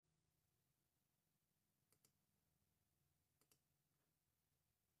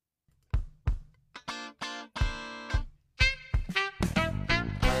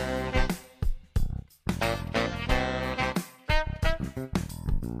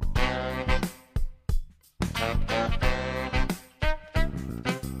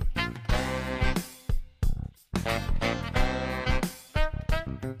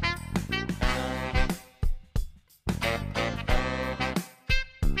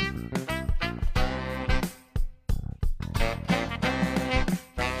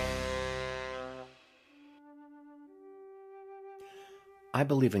I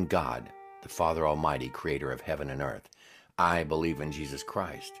believe in God, the Father Almighty, creator of heaven and earth. I believe in Jesus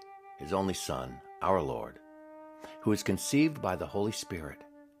Christ, his only Son, our Lord, who was conceived by the Holy Spirit,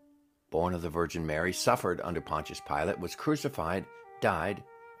 born of the Virgin Mary, suffered under Pontius Pilate, was crucified, died,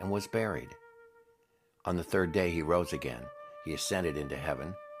 and was buried. On the third day he rose again. He ascended into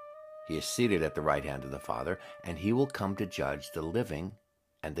heaven. He is seated at the right hand of the Father, and he will come to judge the living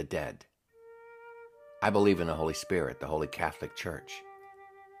and the dead. I believe in the Holy Spirit, the Holy Catholic Church,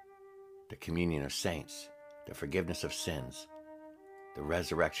 the communion of saints, the forgiveness of sins, the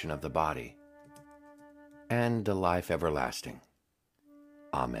resurrection of the body, and the life everlasting.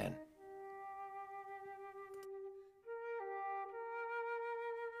 Amen.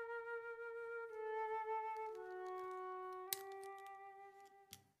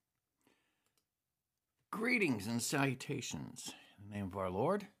 Greetings and salutations in the name of our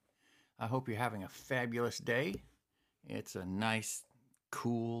Lord. I hope you're having a fabulous day. It's a nice,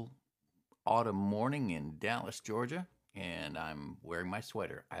 cool autumn morning in Dallas, Georgia, and I'm wearing my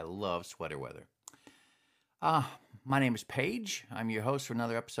sweater. I love sweater weather. My name is Paige. I'm your host for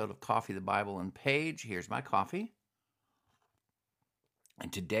another episode of Coffee, the Bible, and Paige. Here's my coffee.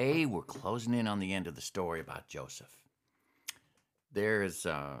 And today we're closing in on the end of the story about Joseph.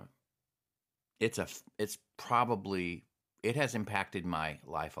 It has impacted my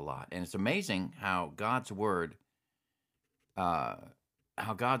life a lot. And it's amazing how God's word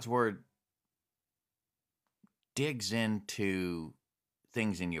digs into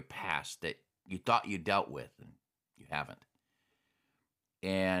things in your past that you thought you dealt with and you haven't.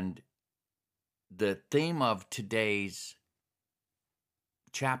 And the theme of today's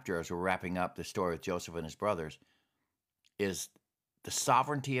chapter, as we're wrapping up the story with Joseph and his brothers, is the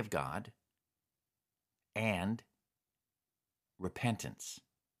sovereignty of God and repentance.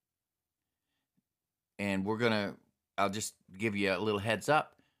 And I'll just give you a little heads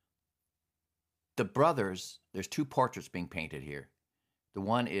up. The brothers, there's two portraits being painted here. The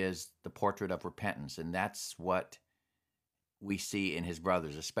one is the portrait of repentance, and that's what we see in his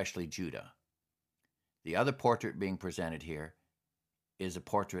brothers, especially Judah. The other portrait being presented here is a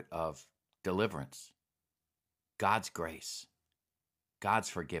portrait of deliverance, God's grace, God's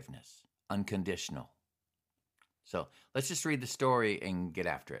forgiveness, unconditional. So let's just read the story and get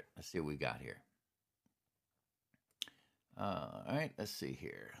after it. Let's see what we got here. All right, let's see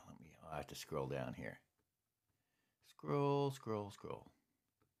here. I have to scroll down here. Scroll.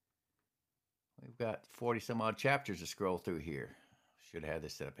 We've got 40 some odd chapters to scroll through here. Should have had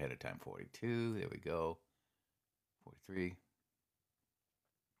this set up ahead of time. 42, there we go. 43,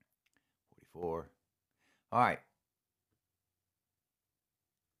 44. All right.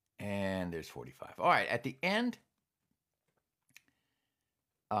 And there's 45. All right, at the end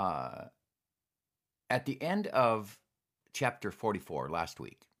of chapter 44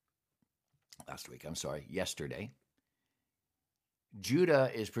 yesterday,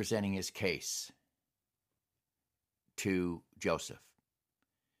 Judah is presenting his case to Joseph.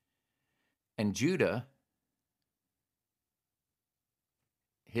 And Judah,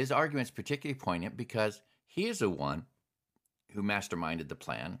 his argument's particularly poignant because he is the one who masterminded the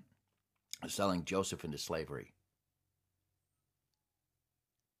plan of selling Joseph into slavery.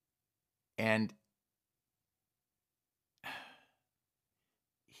 And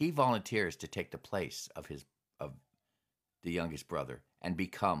he volunteers to take the place of the youngest brother and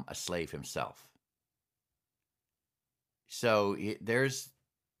become a slave himself. So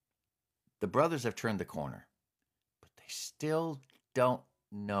the brothers have turned the corner, but they still don't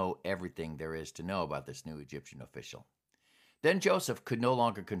know everything there is to know about this new Egyptian official. Then Joseph could no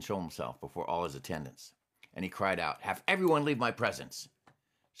longer control himself before all his attendants, and he cried out, "Have everyone leave my presence."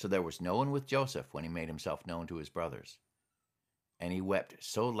 So there was no one with Joseph when he made himself known to his brothers. And he wept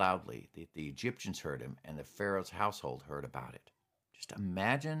so loudly that the Egyptians heard him, and the Pharaoh's household heard about it. Just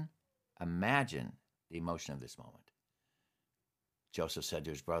imagine the emotion of this moment. Joseph said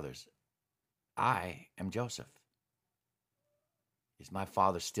to his brothers, "I am Joseph. Is my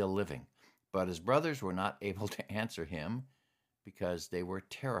father still living?" But his brothers were not able to answer him because they were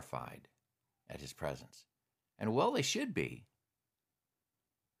terrified at his presence. And well, they should be.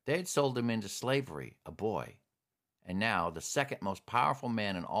 They had sold him into slavery, a boy, and now the second most powerful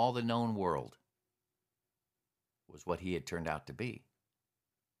man in all the known world was what he had turned out to be.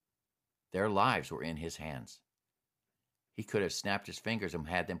 Their lives were in his hands. He could have snapped his fingers and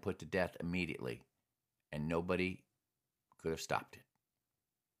had them put to death immediately, and nobody could have stopped it.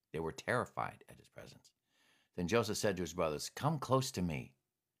 They were terrified at his presence. Then Joseph said to his brothers, "Come close to me."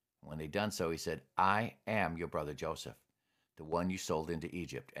 When they'd done so, he said, "I am your brother Joseph, the one you sold into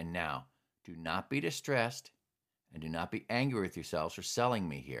Egypt. And now do not be distressed And do not be angry with yourselves for selling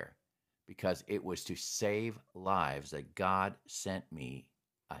me here, because it was to save lives that God sent me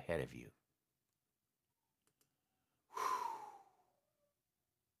ahead of you.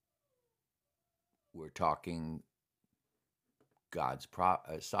 We're talking God's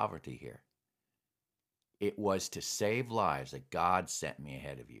sovereignty here. It was to save lives that God sent me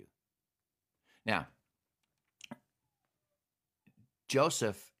ahead of you. Now,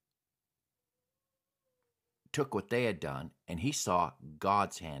 Joseph took what they had done, and he saw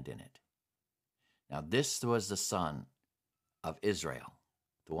God's hand in it. Now, this was the son of Israel,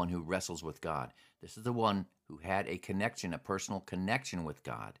 the one who wrestles with God. This is the one who had a connection, a personal connection with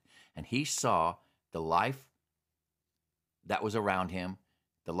God. And he saw the life that was around him,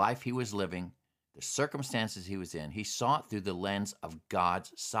 the life he was living, the circumstances he was in. He saw it through the lens of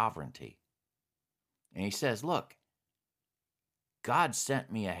God's sovereignty. And he says, look, God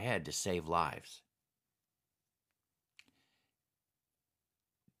sent me ahead to save lives.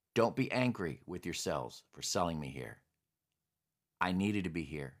 Don't be angry with yourselves for selling me here. I needed to be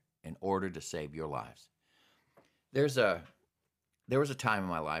here in order to save your lives. There was a time in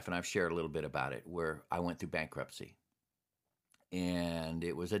my life, and I've shared a little bit about it, where I went through bankruptcy. And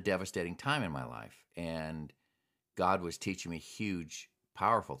it was a devastating time in my life. And God was teaching me huge,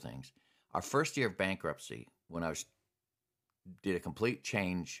 powerful things. Our first year of bankruptcy, when I did a complete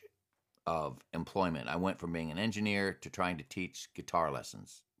change of employment, I went from being an engineer to trying to teach guitar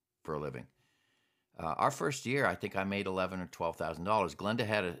lessons for a living. Our first year, I think I made $11,000 or $12,000. Glenda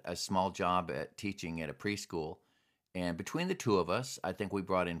had a small job at teaching at a preschool, and between the two of us, I think we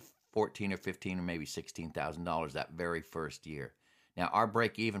brought in $14,000 or $15,000 or maybe $16,000 that very first year. Now, our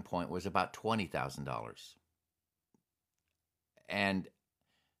break-even point was about $20,000, and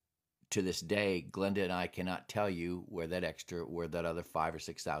to this day, Glenda and I cannot tell you where that other $5,000 or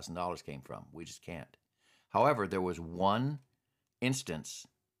 $6,000 came from. We just can't. However, there was one instance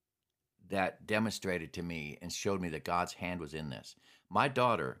that demonstrated to me and showed me that God's hand was in this. My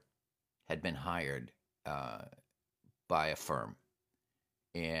daughter had been hired by a firm,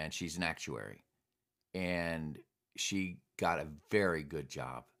 and she's an actuary, and she got a very good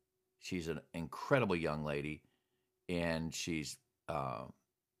job. She's an incredible young lady, and she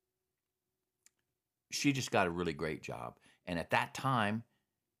just got a really great job. And at that time,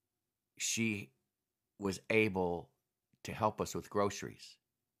 she was able to help us with groceries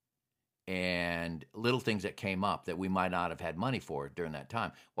and little things that came up that we might not have had money for during that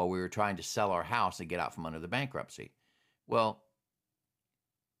time while we were trying to sell our house and get out from under the bankruptcy. Well,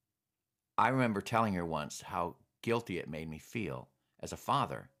 I remember telling her once how guilty it made me feel as a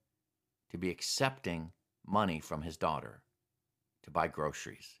father to be accepting money from his daughter to buy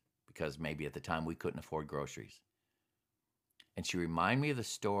groceries, because maybe at the time we couldn't afford groceries. And she reminded me of the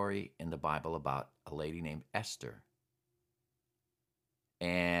story in the Bible about a lady named Esther.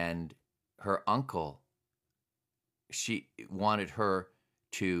 And her uncle, she wanted her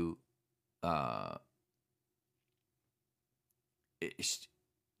to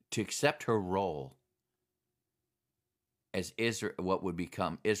accept her role as Israel, what would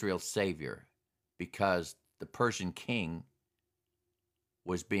become Israel's savior, because the Persian king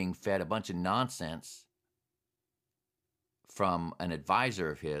was being fed a bunch of nonsense from an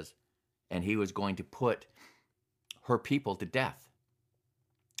advisor of his, and he was going to put her people to death.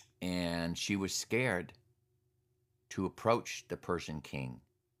 And she was scared to approach the Persian king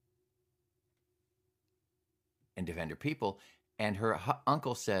and defend her people. And her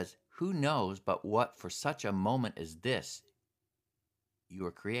uncle says, who knows but what for such a moment as this you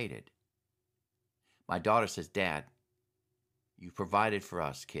were created? My daughter says, Dad, you provided for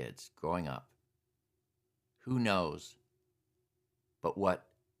us kids growing up. Who knows but what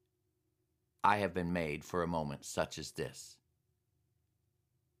I have been made for a moment such as this?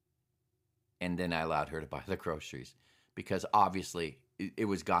 And then I allowed her to buy the groceries, because obviously it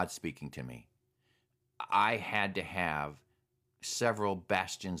was God speaking to me. I had to have several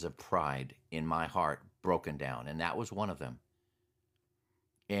bastions of pride in my heart broken down, and that was one of them.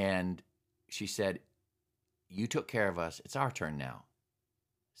 And she said, you took care of us. It's our turn now.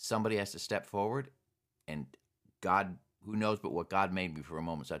 Somebody has to step forward, and God, who knows but what God made me for a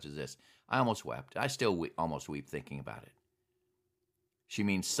moment such as this. I almost wept. I still almost weep thinking about it. She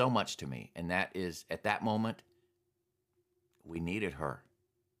means so much to me, and that is, at that moment, we needed her.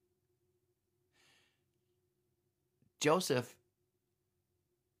 Joseph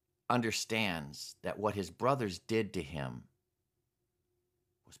understands that what his brothers did to him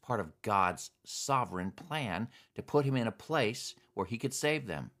was part of God's sovereign plan to put him in a place where he could save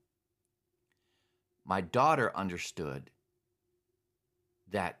them. My daughter understood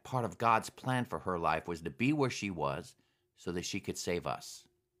that part of God's plan for her life was to be where she was so that she could save us.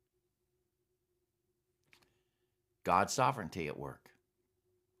 God's sovereignty at work.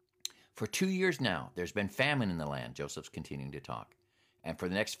 For 2 years now, there's been famine in the land, Joseph's continuing to talk. And for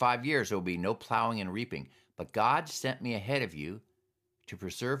the next 5 years, there will be no plowing and reaping. But God sent me ahead of you to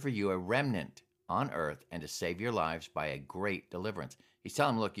preserve for you a remnant on earth and to save your lives by a great deliverance. He's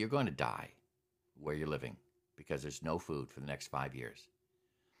telling them, look, you're going to die where you're living because there's no food for the next 5 years.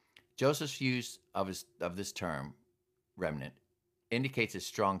 Joseph's use of this term, remnant, indicates his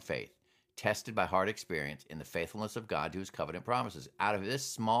strong faith, tested by hard experience in the faithfulness of God to his covenant promises. Out of this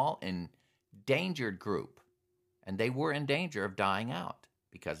small, endangered group, and they were in danger of dying out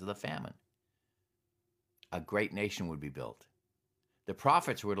because of the famine, a great nation would be built. The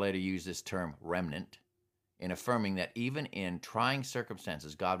prophets would later use this term, remnant, in affirming that even in trying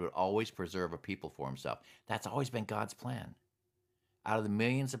circumstances, God would always preserve a people for himself. That's always been God's plan. Out of the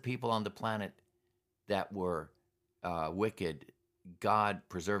millions of people on the planet that were wicked, God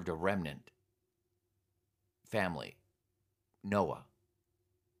preserved a remnant family, Noah.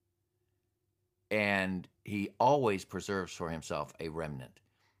 And he always preserves for himself a remnant.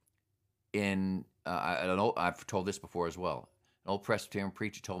 I've told this before as well. An old Presbyterian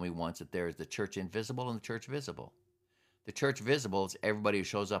preacher told me once that there is the church invisible and the church visible. The church visible is everybody who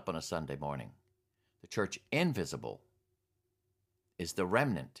shows up on a Sunday morning. The church invisible is the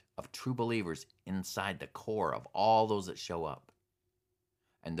remnant of true believers inside the core of all those that show up.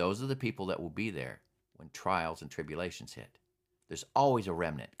 And those are the people that will be there when trials and tribulations hit. There's always a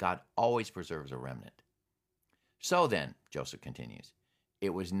remnant. God always preserves a remnant. So then, Joseph continues,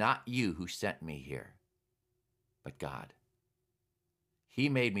 it was not you who sent me here, but God. He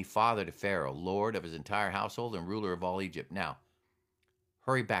made me father to Pharaoh, lord of his entire household and ruler of all Egypt. Now,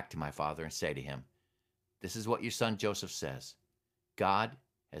 hurry back to my father and say to him, this is what your son Joseph says. God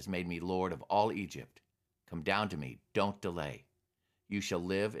has made me lord of all Egypt. Come down to me. Don't delay. You shall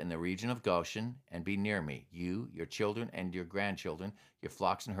live in the region of Goshen and be near me, you, your children and your grandchildren, your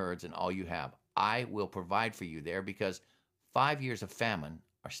flocks and herds, and all you have. I will provide for you there because 5 years of famine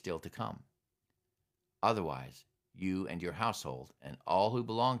are still to come. Otherwise, you and your household and all who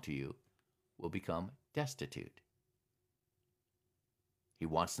belong to you will become destitute. He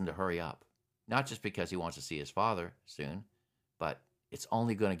wants them to hurry up, not just because he wants to see his father soon, but it's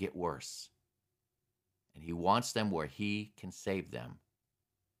only going to get worse. And he wants them where he can save them.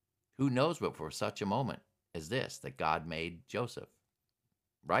 Who knows but for such a moment as this that God made Joseph,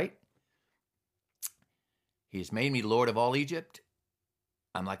 right? He has made me Lord of all Egypt.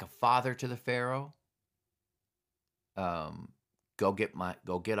 I'm like a father to the Pharaoh. Go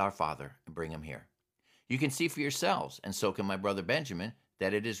get our father and bring him here. You can see for yourselves, and so can my brother Benjamin,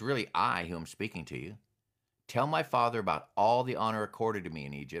 that it is really I who am speaking to you. Tell my father about all the honor accorded to me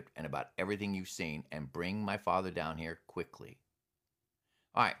in Egypt and about everything you've seen, and bring my father down here quickly.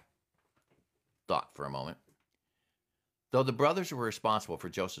 All right. Thought for a moment. Though the brothers were responsible for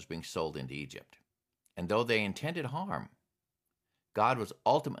Joseph being sold into Egypt, and though they intended harm, God was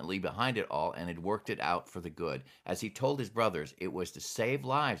ultimately behind it all and had worked it out for the good. As he told his brothers, it was to save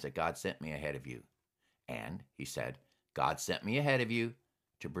lives that God sent me ahead of you. And, he said, God sent me ahead of you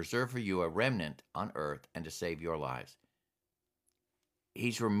to preserve for you a remnant on earth and to save your lives.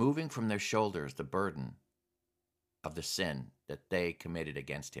 He's removing from their shoulders the burden of the sin that they committed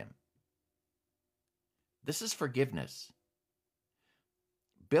against him. This is forgiveness.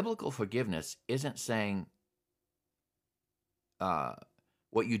 Biblical forgiveness isn't saying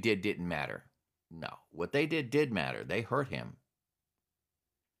what you did didn't matter. No, what they did matter. They hurt him.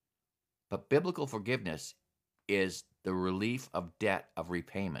 But biblical forgiveness is the relief of debt of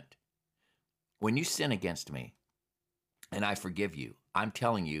repayment. When you sin against me and I forgive you, I'm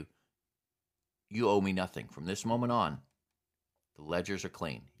telling you, you owe me nothing. From this moment on, the ledgers are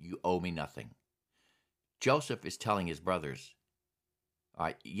clean. You owe me nothing. Joseph is telling his brothers, all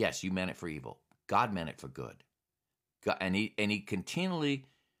right, yes, you meant it for evil. God meant it for good. God, and he continually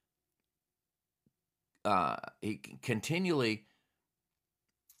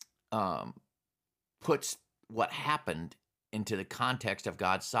puts what happened into the context of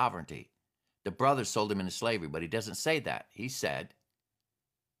God's sovereignty. The brothers sold him into slavery, but he doesn't say that. He said,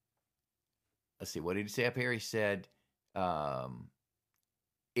 let's see, what did he say up here? He said,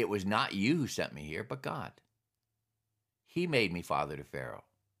 it was not you who sent me here, but God. He made me father to Pharaoh.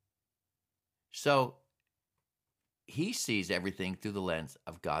 So he sees everything through the lens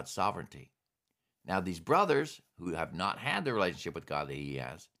of God's sovereignty. Now, these brothers who have not had the relationship with God that he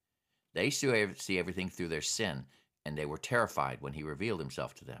has, they see everything through their sin, and they were terrified when he revealed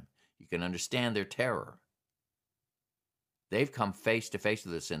himself to them. You can understand their terror. They've come face to face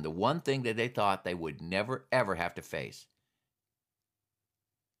with the sin. The one thing that they thought they would never, ever have to face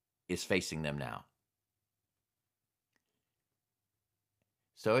is facing them now.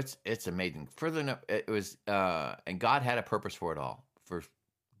 So it's amazing. Further, it was, and God had a purpose for it all, for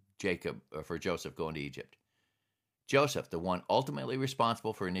Joseph going to Egypt. Joseph, the one ultimately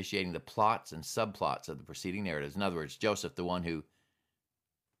responsible for initiating the plots and subplots of the preceding narratives. In other words, Joseph, the one who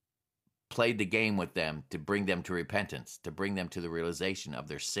played the game with them to bring them to repentance, to bring them to the realization of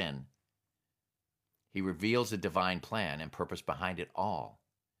their sin. He reveals the divine plan and purpose behind it all.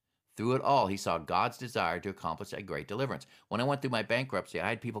 Through it all, he saw God's desire to accomplish a great deliverance. When I went through my bankruptcy, I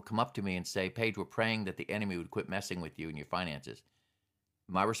had people come up to me and say, Paige, we're praying that the enemy would quit messing with you and your finances.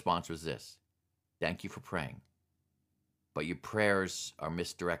 My response was this: thank you for praying, but your prayers are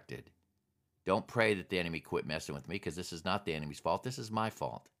misdirected. Don't pray that the enemy quit messing with me, because this is not the enemy's fault. This is my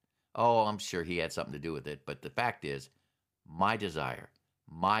fault. Oh, I'm sure he had something to do with it, but the fact is, my desire,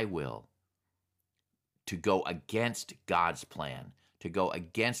 my will, to go against God's plan, to go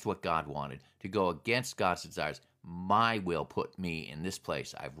against what God wanted, to go against God's desires, my will put me in this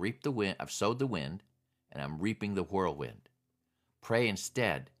place. I've reaped the wind, I've sowed the wind, and I'm reaping the whirlwind. Pray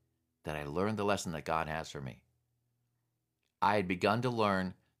instead that I learn the lesson that God has for me. I had begun to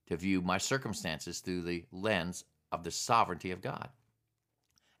learn to view my circumstances through the lens of the sovereignty of God.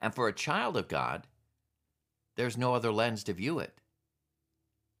 And for a child of God, there's no other lens to view it.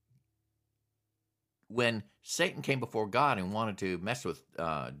 When Satan came before God and wanted to mess with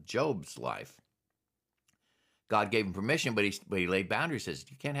Job's life, God gave him permission, but he laid boundaries. He says,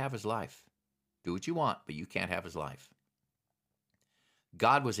 you can't have his life. Do what you want, but you can't have his life.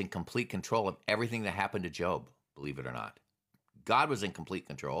 God was in complete control of everything that happened to Job, believe it or not. God was in complete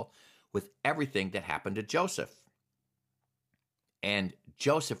control with everything that happened to Joseph. And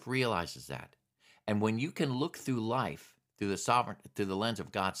Joseph realizes that. And when you can look through life through the lens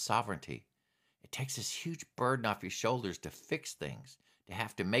of God's sovereignty, it takes this huge burden off your shoulders to fix things, to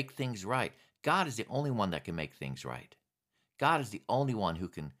have to make things right. God is the only one that can make things right. God is the only one who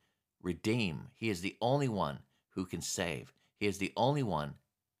can redeem. He is the only one who can save. He is the only one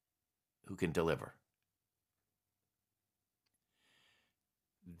who can deliver.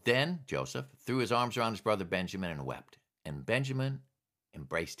 Then Joseph threw his arms around his brother Benjamin and wept. And Benjamin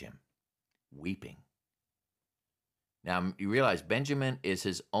embraced him, weeping. Now, you realize Benjamin is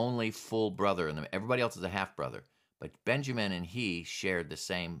his only full brother, and everybody else is a half-brother. But Benjamin and he shared the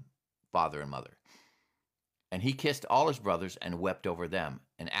same father and mother. And he kissed all his brothers and wept over them.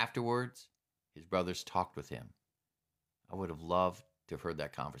 And afterwards, his brothers talked with him. I would have loved to have heard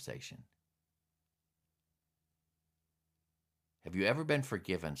that conversation. Have you ever been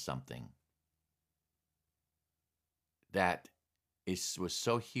forgiven something that was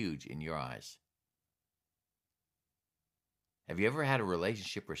so huge in your eyes? Have you ever had a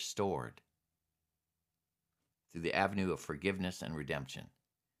relationship restored through the avenue of forgiveness and redemption?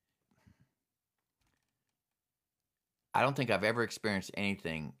 I don't think I've ever experienced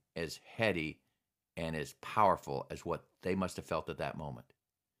anything as heady and as powerful as what they must have felt at that moment.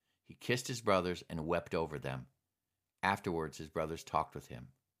 He kissed his brothers and wept over them. Afterwards, his brothers talked with him.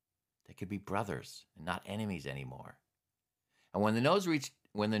 They could be brothers and not enemies anymore. And when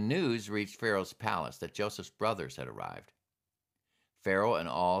the news reached Pharaoh's palace that Joseph's brothers had arrived, Pharaoh and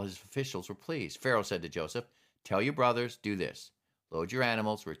all his officials were pleased. Pharaoh said to Joseph, tell your brothers, do this. Load your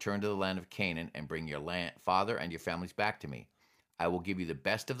animals, return to the land of Canaan, and bring your father and your families back to me. I will give you the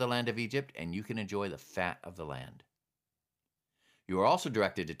best of the land of Egypt, and you can enjoy the fat of the land. You are also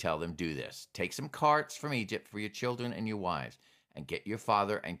directed to tell them, do this. Take some carts from Egypt for your children and your wives, and get your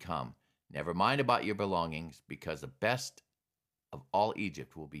father and come. Never mind about your belongings, because the best of all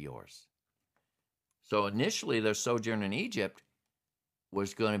Egypt will be yours. So initially, their sojourn in Egypt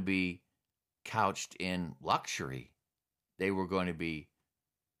was going to be couched in luxury. They were going to be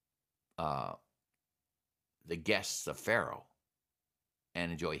the guests of Pharaoh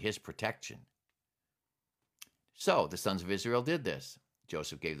and enjoy his protection. So the sons of Israel did this.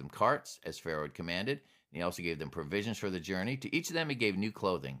 Joseph gave them carts, as Pharaoh had commanded, and he also gave them provisions for the journey. To each of them he gave new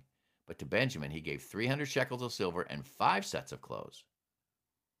clothing, but to Benjamin he gave 300 shekels of silver and 5 sets of clothes.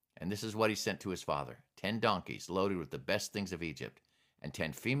 And this is what he sent to his father: 10 donkeys loaded with the best things of Egypt, and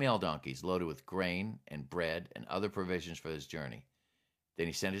 10 female donkeys loaded with grain and bread and other provisions for his journey. Then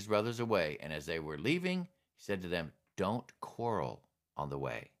he sent his brothers away, and as they were leaving, he said to them, don't quarrel on the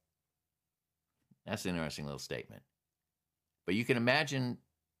way. That's an interesting little statement. But you can imagine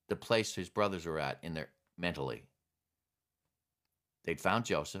the place his brothers were at mentally. They'd found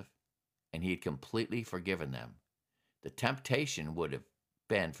Joseph, and he had completely forgiven them. The temptation would have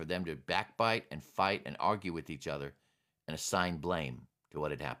been for them to backbite and fight and argue with each other and assign blame to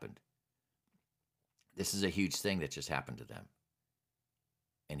what had happened. This is a huge thing that just happened to them.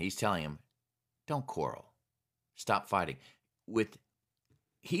 And he's telling him, don't quarrel. Stop fighting.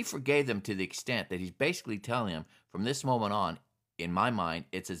 He forgave them to the extent that he's basically telling them, from this moment on, in my mind,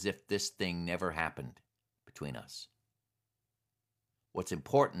 it's as if this thing never happened between us. What's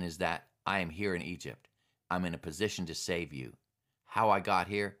important is that I am here in Egypt. I'm in a position to save you. How I got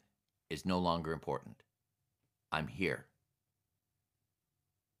here is no longer important. I'm here.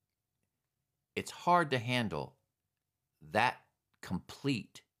 It's hard to handle that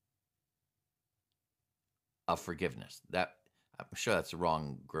complete of forgiveness. That, I'm sure that's the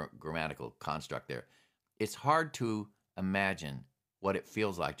wrong grammatical construct there. It's hard to imagine what it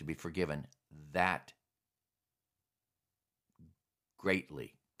feels like to be forgiven that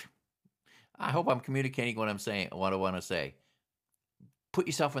greatly. I hope I'm communicating what I'm saying, what I want to say. Put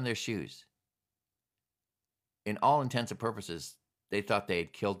yourself in their shoes. In all intents and purposes, they thought they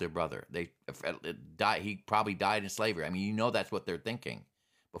had killed their brother. He probably died in slavery. I mean, you know that's what they're thinking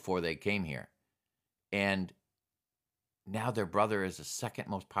before they came here. And now their brother is the second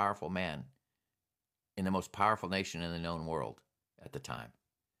most powerful man in the most powerful nation in the known world at the time.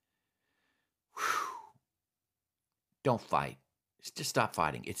 Whew. Don't fight. Just stop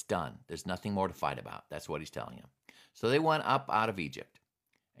fighting. It's done. There's nothing more to fight about. That's what he's telling him. So they went up out of Egypt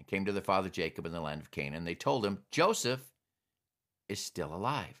and came to their father Jacob in the land of Canaan. They told him, Joseph is still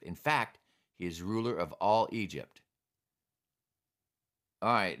alive. In fact, he is ruler of all Egypt.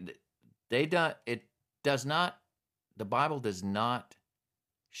 All right. The Bible does not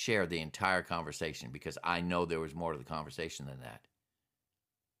share the entire conversation, because I know there was more to the conversation than that.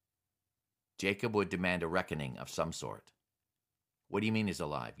 Jacob would demand a reckoning of some sort. What do you mean he's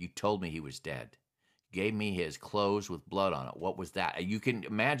alive? You told me he was dead. Gave me his clothes with blood on it. What was that? You can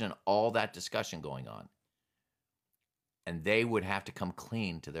imagine all that discussion going on. And they would have to come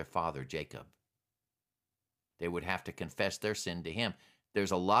clean to their father, Jacob. They would have to confess their sin to him.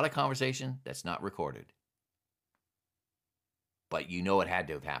 There's a lot of conversation that's not recorded. But you know it had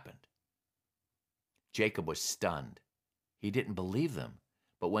to have happened. Jacob was stunned. He didn't believe them.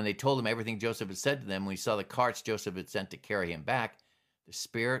 But when they told him everything Joseph had said to them, when he saw the carts Joseph had sent to carry him back, the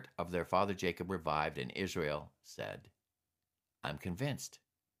spirit of their father Jacob revived, and Israel said, I'm convinced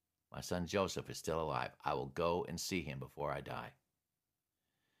my son Joseph is still alive. I will go and see him before I die.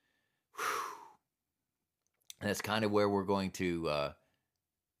 Whew. And that's kind of where we're going to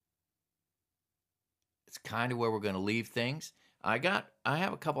leave things. I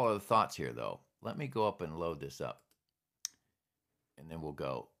have a couple other thoughts here, though. Let me go up and load this up, and then we'll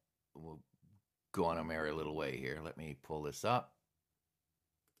go on a merry little way here. Let me pull this up.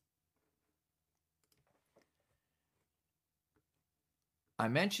 I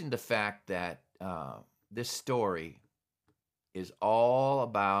mentioned the fact that this story is all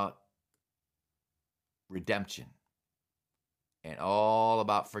about redemption, and all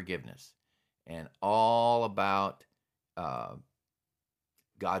about forgiveness, and all about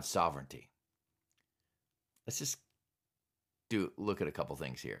God's sovereignty. Let's just look at a couple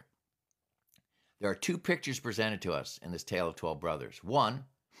things here. There are two pictures presented to us in this tale of 12 brothers. One,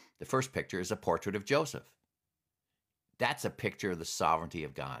 the first picture, is a portrait of Joseph. That's a picture of the sovereignty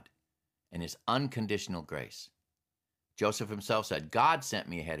of God and his unconditional grace. Joseph himself said, God sent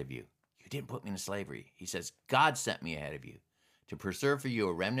me ahead of you. You didn't put me into slavery. He says, God sent me ahead of you to preserve for you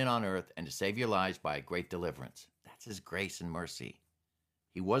a remnant on earth and to save your lives by a great deliverance. That's his grace and mercy.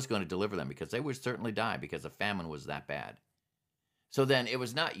 He was going to deliver them because they would certainly die because the famine was that bad. So then it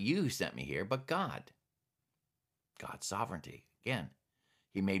was not you who sent me here, but God. God's sovereignty. Again,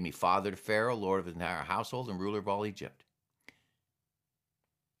 he made me father to Pharaoh, lord of his entire household, and ruler of all Egypt.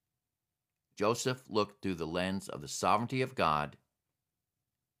 Joseph looked through the lens of the sovereignty of God,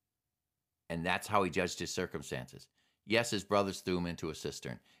 and that's how he judged his circumstances. Yes, his brothers threw him into a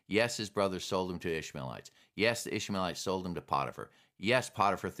cistern. Yes, his brothers sold him to the Ishmaelites. Yes, the Ishmaelites sold him to Potiphar. Yes,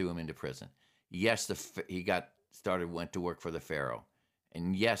 Potiphar threw him into prison. Yes, went to work for the Pharaoh.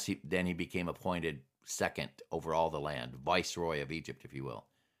 And yes, then he became appointed second over all the land, viceroy of Egypt, if you will.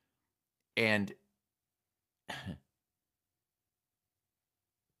 And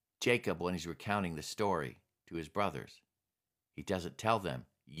Jacob, when he's recounting the story to his brothers, he doesn't tell them,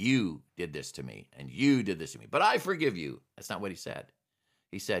 you did this to me, and you did this to me, but I forgive you. That's not what he said.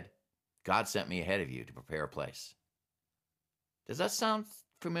 He said, God sent me ahead of you to prepare a place. Does that sound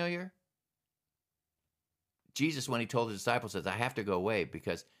familiar? Jesus, when he told the disciples, says, I have to go away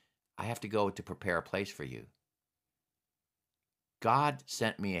because I have to go to prepare a place for you. God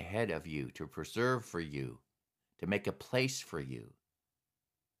sent me ahead of you to preserve for you, to make a place for you.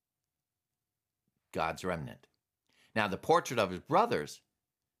 God's remnant. Now, the portrait of his brothers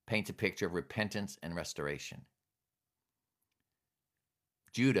paints a picture of repentance and restoration.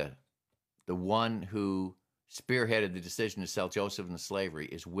 Judah, the one who spearheaded the decision to sell Joseph into slavery,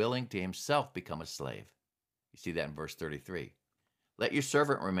 is willing to himself become a slave. You see that in verse 33. Let your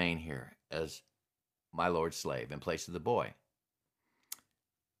servant remain here as my Lord's slave in place of the boy.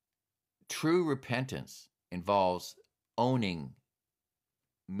 True repentance involves owning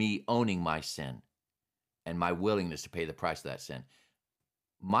my sin and my willingness to pay the price of that sin.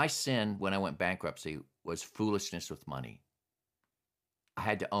 My sin when I went bankruptcy was foolishness with money. I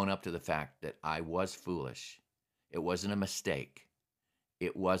had to own up to the fact that I was foolish. It wasn't a mistake.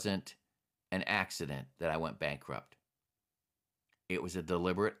 It wasn't an accident that I went bankrupt. It was a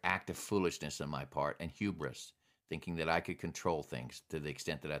deliberate act of foolishness on my part and hubris, thinking that I could control things to the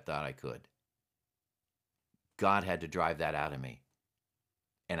extent that I thought I could. God had to drive that out of me.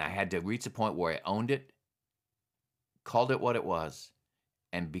 And I had to reach a point where I owned it, called it what it was,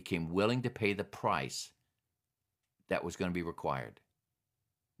 and became willing to pay the price that was going to be required.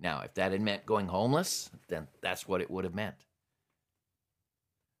 Now, if that had meant going homeless, then that's what it would have meant.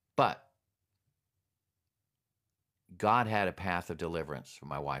 But God had a path of deliverance for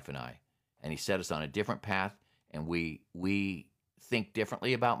my wife and I, and he set us on a different path, and we think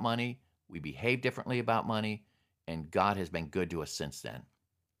differently about money, we behave differently about money, and God has been good to us since then.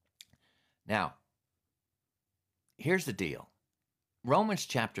 Now, here's the deal. Romans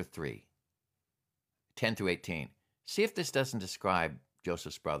chapter 3, 10 through 18. See if this doesn't describe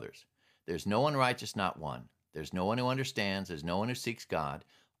Joseph's brothers. There's no one righteous, not one. There's no one who understands. There's no one who seeks God.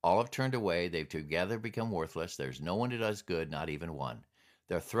 All have turned away. They've together become worthless. There's no one who does good, not even one.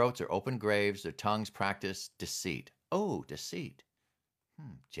 Their throats are open graves. Their tongues practice deceit. Oh, deceit.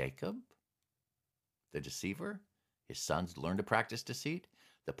 Jacob, the deceiver, his sons learned to practice deceit.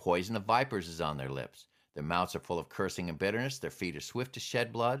 The poison of vipers is on their lips. Their mouths are full of cursing and bitterness. Their feet are swift to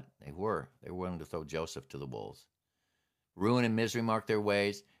shed blood. They were willing to throw Joseph to the wolves. Ruin and misery mark their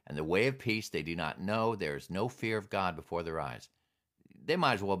ways, and the way of peace they do not know. There is no fear of God before their eyes. They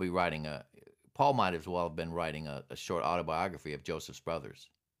might as well be writing Paul might as well have been writing a short autobiography of Joseph's brothers.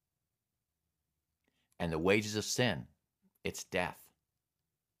 And the wages of sin, it's death.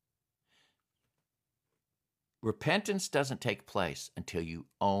 Repentance doesn't take place until you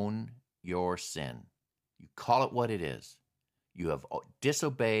own your sin. You call it what it is. You have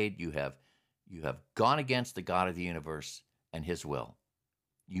disobeyed. You have gone against the God of the universe and his will.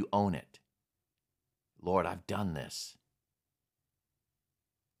 You own it. Lord, I've done this.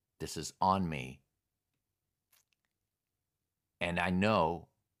 This is on me. And I know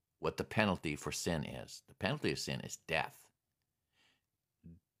what the penalty for sin is. The penalty of sin is death.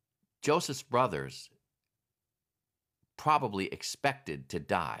 Joseph's brothers probably expected to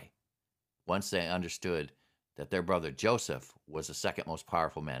die once they understood that their brother Joseph was the second most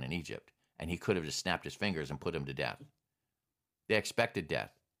powerful man in Egypt, and he could have just snapped his fingers and put him to death. They expected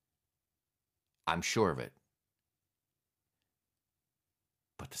death. I'm sure of it.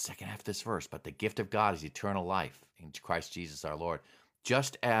 But the second half of this verse, but the gift of God is eternal life in Christ Jesus our Lord.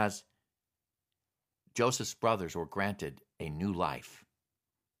 Just as Joseph's brothers were granted a new life.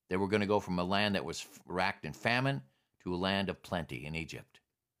 They were going to go from a land that was racked in famine to a land of plenty in Egypt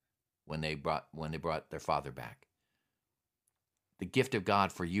when they brought their father back. The gift of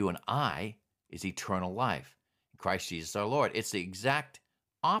God for you and I is eternal life in Christ Jesus our Lord. It's the exact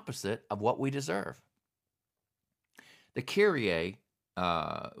opposite of what we deserve. The Kyrie,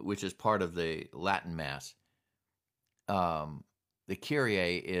 which is part of the Latin Mass, the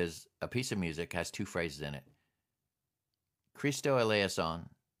Kyrie is a piece of music, has two phrases in it. Christo eleison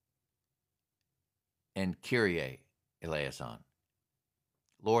and Kyrie eleison.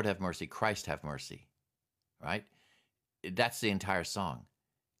 Lord have mercy, Christ have mercy, right? That's the entire song.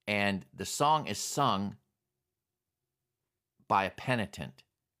 And the song is sung by a penitent.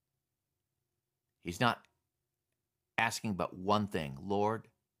 He's not asking but one thing, Lord,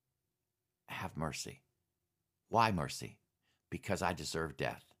 have mercy. Why mercy? Because I deserve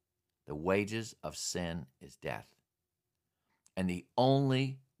death. The wages of sin is death. And the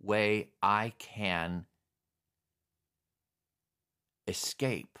only way I can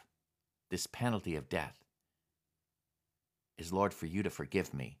escape this penalty of death is, Lord, for you to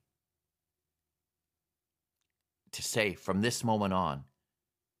forgive me. To say, from this moment on,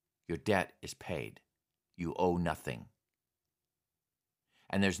 your debt is paid. You owe nothing.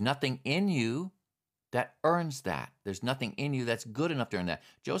 And there's nothing in you that earns that. There's nothing in you that's good enough to earn that.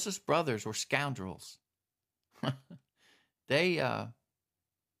 Joseph's brothers were scoundrels. They,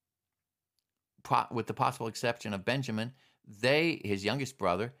 with the possible exception of Benjamin, his youngest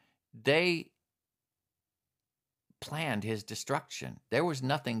brother, they planned his destruction. There was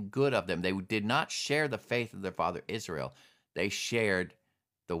nothing good of them. They did not share the faith of their father Israel. They shared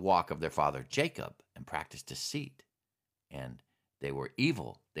the walk of their father Jacob and practiced deceit. And they were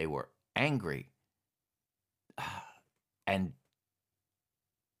evil. They were angry. And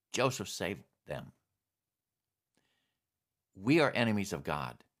Joseph saved them. We are enemies of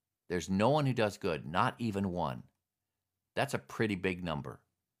God. There's no one who does good, not even one. That's a pretty big number.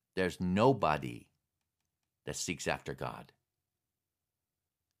 There's nobody that seeks after God.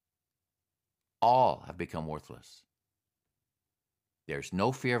 All have become worthless. There's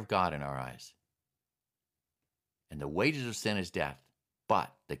no fear of God in our eyes. And the wages of sin is death,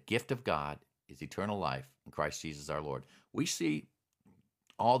 but the gift of God is eternal life in Christ Jesus our Lord. We see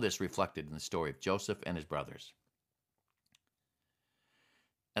all this reflected in the story of Joseph and his brothers.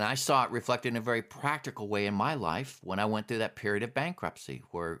 And I saw it reflected in a very practical way in my life when I went through that period of bankruptcy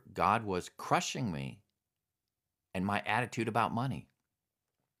where God was crushing me and my attitude about money.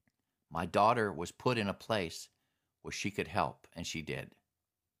 My daughter was put in a place where she could help, and she did.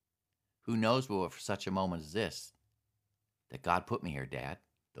 Who knows what for such a moment as this, that God put me here, Dad.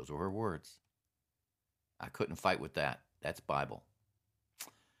 Those were her words. I couldn't fight with that. That's Bible.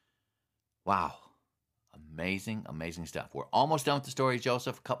 Wow. Amazing, amazing stuff. We're almost done with the story of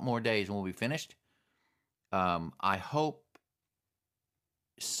Joseph. A couple more days and we'll be finished. I hope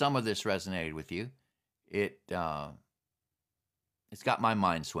some of this resonated with you. It's got my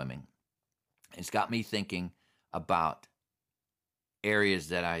mind swimming. It's got me thinking about areas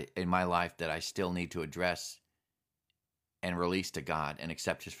that in my life that I still need to address and release to God and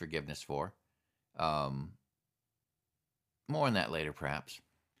accept his forgiveness for. More on that later, perhaps.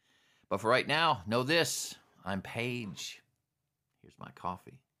 But for right now, know this. I'm Paige. Here's my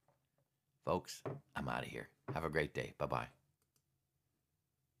coffee. Folks, I'm out of here. Have a great day. Bye-bye.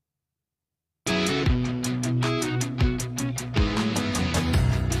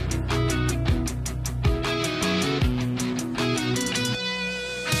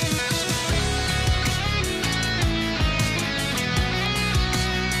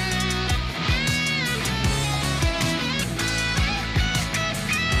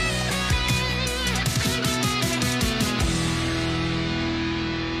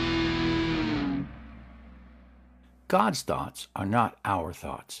 God's thoughts are not our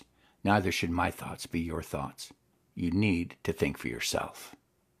thoughts. Neither should my thoughts be your thoughts. You need to think for yourself.